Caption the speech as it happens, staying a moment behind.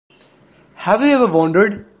Have you ever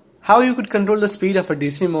wondered how you could control the speed of a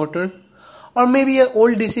DC motor? Or maybe an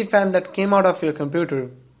old DC fan that came out of your computer?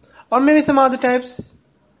 Or maybe some other types?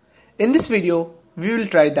 In this video, we will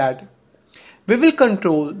try that. We will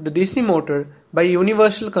control the DC motor by a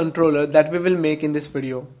universal controller that we will make in this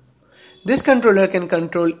video. This controller can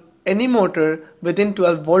control any motor within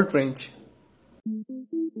 12 volt range.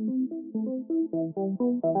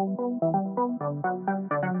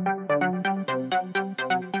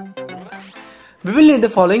 We will need the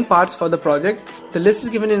following parts for the project. The list is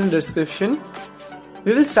given in the description.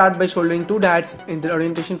 We will start by soldering two diodes in the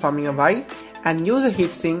orientation forming a Y and use a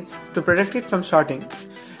heatsink to protect it from shorting.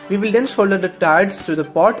 We will then solder the diodes to the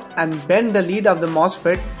pot and bend the lead of the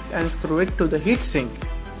MOSFET and screw it to the heatsink.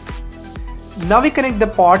 Now we connect the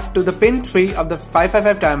pot to the pin 3 of the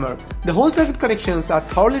 555 timer. The whole circuit connections are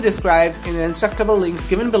thoroughly described in the instructable links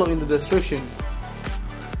given below in the description.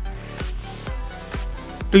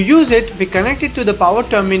 To use it, we connect it to the power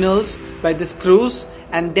terminals by the screws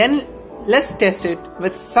and then let's test it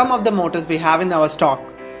with some of the motors we have in our stock.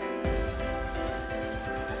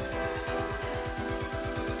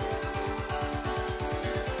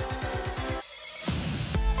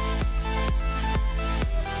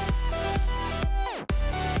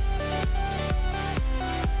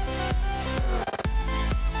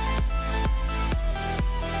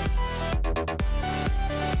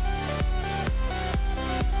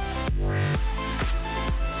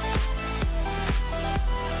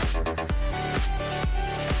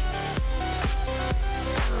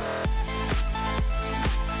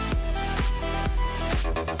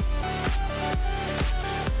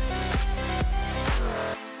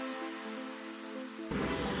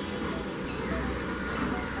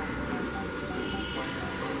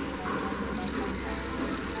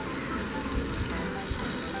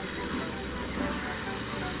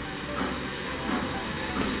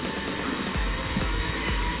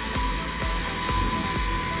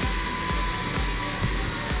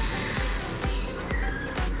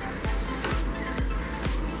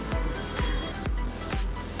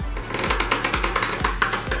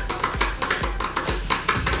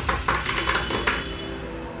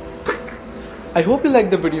 I hope you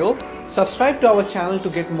liked the video. Subscribe to our channel to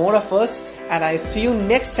get more of us, and I see you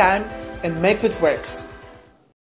next time in Make with Rex.